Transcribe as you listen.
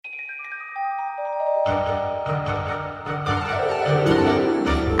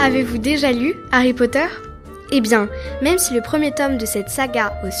Avez-vous déjà lu Harry Potter ? Eh bien, même si le premier tome de cette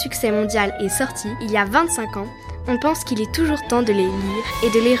saga au succès mondial est sorti il y a 25 ans, on pense qu'il est toujours temps de les lire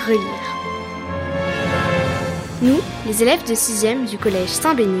et de les relire. Nous, les élèves de 6e du collège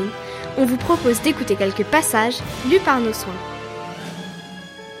Saint Bénigne, on vous propose d'écouter quelques passages lus par nos soins.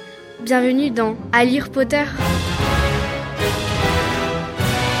 Bienvenue dans Harry Potter.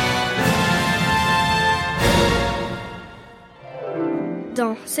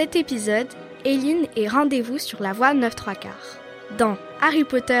 Dans cet épisode, Eline est rendez-vous sur la voie 9 3/4. Dans Harry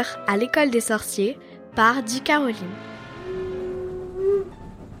Potter à l'école des sorciers par J.K Rowling.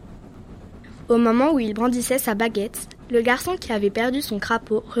 Au moment où il brandissait sa baguette, le garçon qui avait perdu son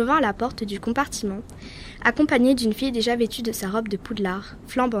crapaud revint à la porte du compartiment, accompagné d'une fille déjà vêtue de sa robe de poudlard,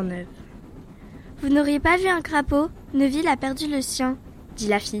 flambant neuve. « Vous n'auriez pas vu un crapaud ? Neville a perdu le sien, » dit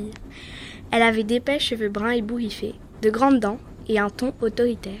la fille. Elle avait d'épais cheveux bruns ébouriffés, de grandes dents et un ton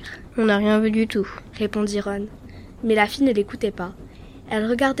autoritaire. « On n'a rien vu du tout, » répondit Ron. Mais la fille ne l'écoutait pas. Elle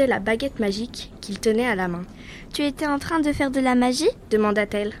regardait la baguette magique qu'il tenait à la main. « Tu étais en train de faire de la magie ? »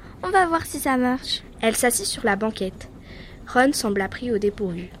 demanda-t-elle. « On va voir si ça marche. » Elle s'assit sur la banquette. Ron sembla pris au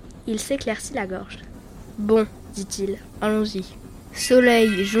dépourvu. Il s'éclaircit la gorge. « Bon, dit-il, allons-y.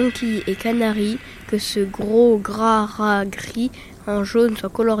 Soleil, jonquille et canari, que ce gros gras rat gris en jaune soit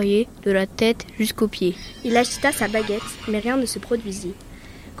colorié de la tête jusqu'aux pieds. » Il agita sa baguette, mais rien ne se produisit.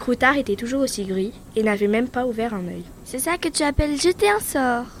 Croutard était toujours aussi gris et n'avait même pas ouvert un œil. « C'est ça que tu appelles jeter un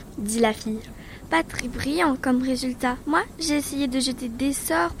sort ?» dit la fille. Pas très brillant comme résultat. Moi, j'ai essayé de jeter des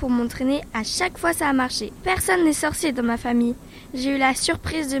sorts pour m'entraîner. À chaque fois, ça a marché. Personne n'est sorcier dans ma famille. J'ai eu la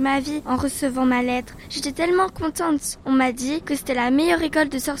surprise de ma vie en recevant ma lettre. J'étais tellement contente. On m'a dit que c'était la meilleure école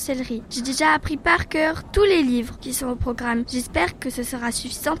de sorcellerie. J'ai déjà appris par cœur tous les livres qui sont au programme. J'espère que ce sera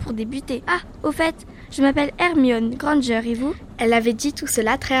suffisant pour débuter. Ah, au fait, je m'appelle Hermione Granger, et vous ? Elle avait dit tout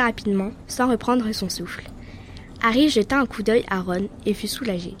cela très rapidement, sans reprendre son souffle. Harry jeta un coup d'œil à Ron et fut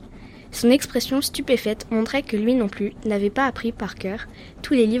soulagé. Son expression stupéfaite montrait que lui non plus n'avait pas appris par cœur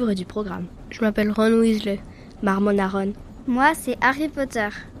tous les livres du programme. « Je m'appelle Ron Weasley, » marmonna Ron. « Moi, c'est Harry Potter, »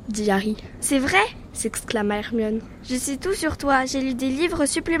 dit Harry. « C'est vrai ?» s'exclama Hermione. « Je sais tout sur toi. J'ai lu des livres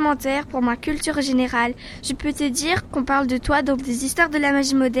supplémentaires pour ma culture générale. Je peux te dire qu'on parle de toi dans des histoires de la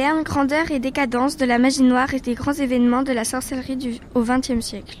magie moderne, grandeur et décadence de la magie noire et des grands événements de la sorcellerie au XXe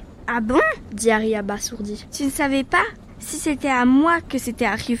siècle. » « Ah bon ?» dit Harry abasourdi. « Tu ne savais pas ? Si c'était à moi que c'était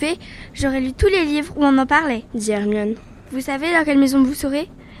arrivé, j'aurais lu tous les livres où on en parlait, » dit Hermione. « Vous savez dans quelle maison vous serez ?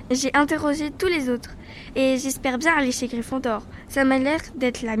 J'ai interrogé tous les autres. Et j'espère bien aller chez Gryffondor. Ça m'a l'air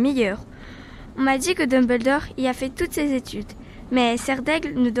d'être la meilleure. On m'a dit que Dumbledore y a fait toutes ses études. Mais Serre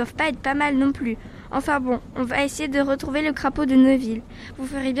d'Aigle ne doivent pas être pas mal non plus. Enfin bon, on va essayer de retrouver le crapaud de Neville. Vous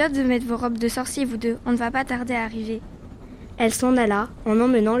ferez bien de mettre vos robes de sorcier, vous deux. On ne va pas tarder à arriver. » Elle s'en alla en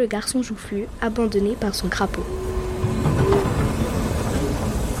emmenant le garçon joufflu, abandonné par son crapaud.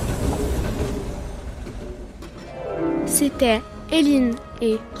 C'était Eline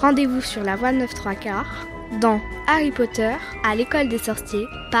et Rendez-vous sur la voie 9 3/4 dans Harry Potter à l'école des sorciers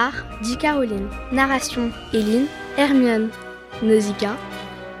par J.K Rowling. Narration Eline, Hermione, Nausicaa,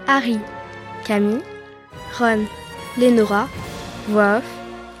 Harry, Camille, Ron, Lénora, voix off,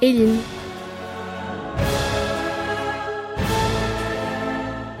 Eline.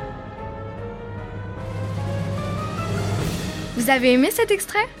 Vous avez aimé cet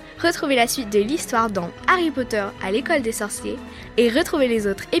extrait ? Retrouvez la suite de l'histoire dans Harry Potter à l'école des sorciers et retrouvez les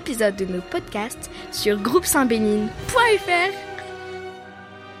autres épisodes de nos podcasts sur groupe-saintbénigne.fr.